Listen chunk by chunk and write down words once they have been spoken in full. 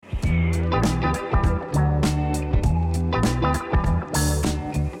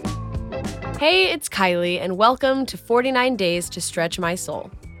Hey, it's Kylie, and welcome to 49 Days to Stretch My Soul.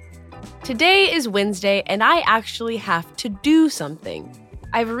 Today is Wednesday, and I actually have to do something.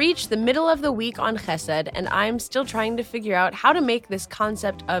 I've reached the middle of the week on Chesed, and I'm still trying to figure out how to make this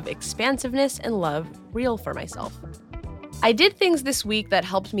concept of expansiveness and love real for myself. I did things this week that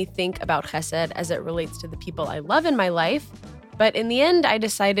helped me think about Chesed as it relates to the people I love in my life, but in the end, I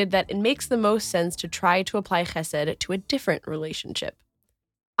decided that it makes the most sense to try to apply Chesed to a different relationship.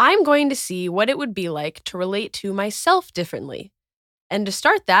 I'm going to see what it would be like to relate to myself differently. And to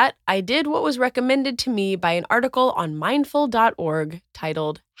start that, I did what was recommended to me by an article on mindful.org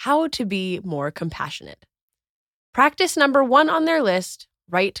titled, How to Be More Compassionate. Practice number 1 on their list,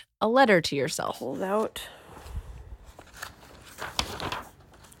 write a letter to yourself. Hold out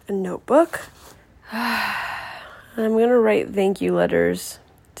a notebook. I'm going to write thank you letters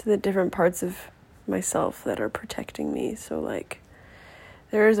to the different parts of myself that are protecting me. So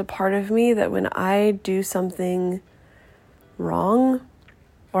there is a part of me that when I do something wrong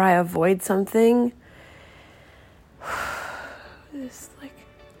or I avoid something, this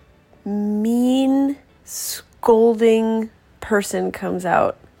mean, scolding person comes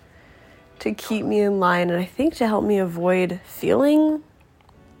out to keep me in line, and I think to help me avoid feelings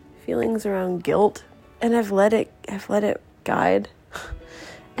around guilt, and I've let it guide.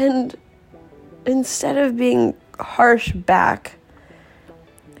 And instead of being harsh back,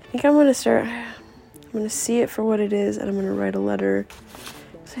 I think I'm going to see it for what it is, and I'm going to write a letter.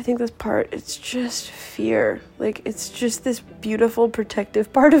 So I think this part, it's just fear. It's just this beautiful,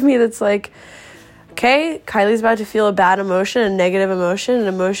 protective part of me that's like, okay, Kylie's about to feel a bad emotion, a negative emotion, an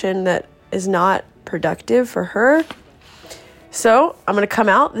emotion that is not productive for her. So I'm going to come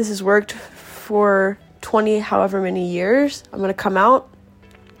out. This has worked for 20 however many years. I'm going to come out.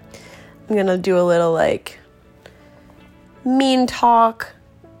 I'm going to do a little mean talk,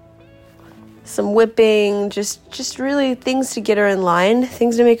 some whipping, just really things to get her in line,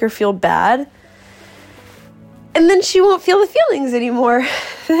 things to make her feel bad. And then she won't feel the feelings anymore.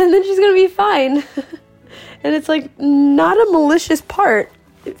 And then she's going to be fine. And it's not a malicious part.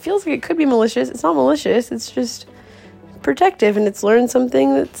 It feels like it could be malicious. It's not malicious. It's just protective, and it's learned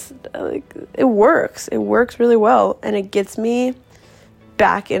something that's it works. It works really well, and it gets me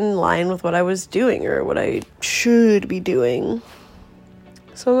back in line with what I was doing or what I should be doing.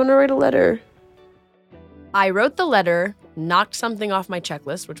 So I'm going to write a letter. I wrote the letter, knocked something off my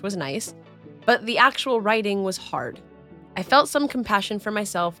checklist, which was nice, but the actual writing was hard. I felt some compassion for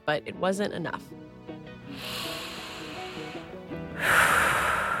myself, but it wasn't enough.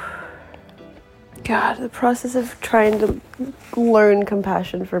 God, the process of trying to learn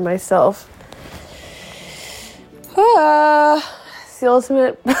compassion for myself. It's the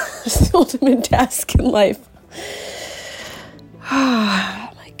ultimate task in life. Oh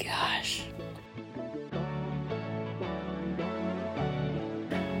my gosh.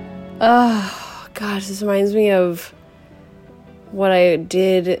 Oh gosh, this reminds me of what I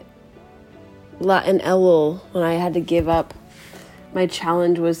did in Elul when I had to give up. My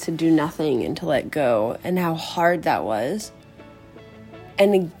challenge was to do nothing and to let go, and how hard that was.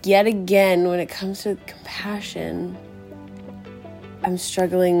 And yet again, when it comes to compassion, I'm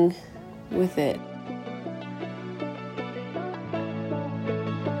struggling with it.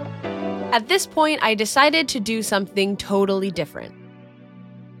 At this point, I decided to do something totally different.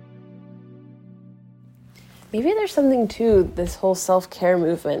 Maybe there's something to this whole self-care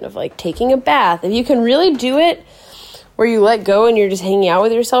movement of taking a bath. If you can really do it where you let go and you're just hanging out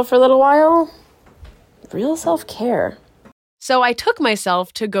with yourself for a little while, real self-care. So I took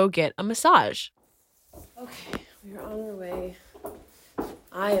myself to go get a massage. Okay, we're on our way.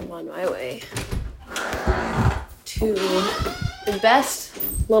 I am on my way to the best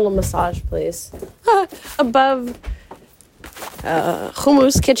little massage place above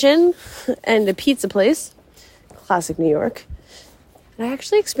Hummus Kitchen and a pizza place. Classic New York. And I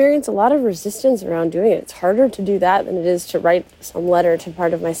actually experience a lot of resistance around doing it. It's harder to do that than it is to write some letter to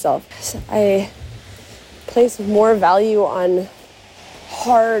part of myself. So I place more value on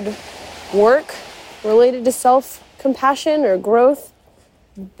hard work related to self-compassion or growth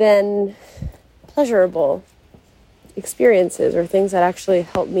than pleasurable experiences or things that actually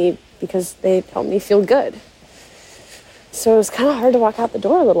help me because they help me feel good. So it was kind of hard to walk out the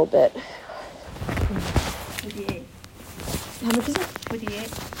door a little bit. 48. How much is it? 48.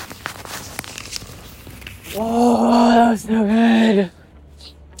 Oh, that was so good.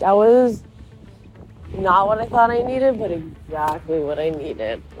 That was not what I thought I needed, but exactly what I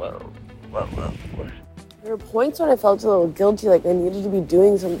needed. Whoa. There were points when I felt a little guilty, like I needed to be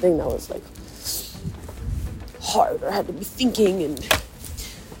doing something that was hard or had to be thinking and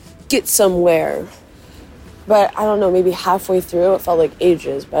get somewhere. But I don't know, maybe halfway through, it felt like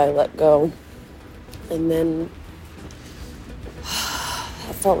ages, but I let go. And then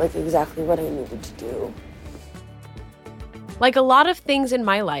that felt like exactly what I needed to do. Like a lot of things in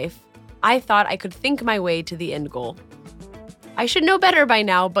my life, I thought I could think my way to the end goal. I should know better by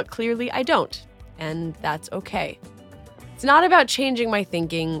now, but clearly I don't, and that's okay. It's not about changing my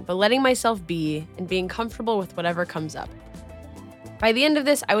thinking, but letting myself be and being comfortable with whatever comes up. By the end of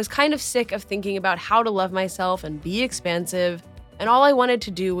this, I was kind of sick of thinking about how to love myself and be expansive, and all I wanted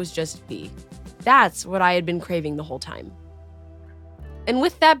to do was just be. That's what I had been craving the whole time. And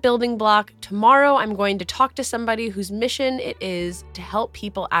with that building block, tomorrow I'm going to talk to somebody whose mission it is to help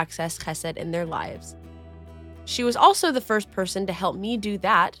people access chesed in their lives. She was also the first person to help me do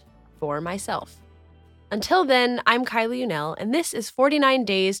that for myself. Until then, I'm Kylie Unell, and this is 49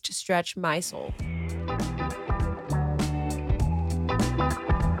 Days to Stretch My Soul.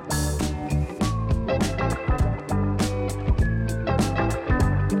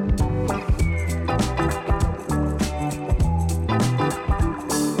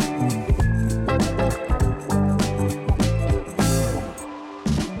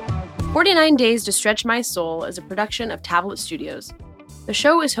 "49 Days to Stretch My Soul" is a production of Tablet Studios. The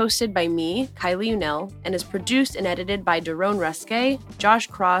show is hosted by me, Kylie Unell, and is produced and edited by Daron Ruske, Josh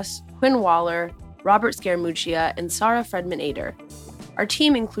Cross, Quinn Waller, Robert Scaramuccia, and Sarah Fredman-Ader. Our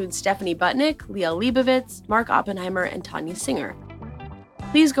team includes Stephanie Butnick, Liel Leibovitz, Mark Oppenheimer, and Tanya Singer.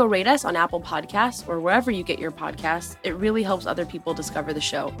 Please go rate us on Apple Podcasts or wherever you get your podcasts. It really helps other people discover the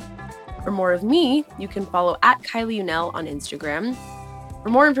show. For more of me, you can follow @Kylie Unell on Instagram. For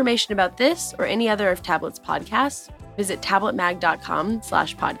more information about this or any other of Tablet's podcasts, visit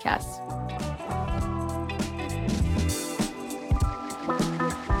tabletmag.com/podcasts.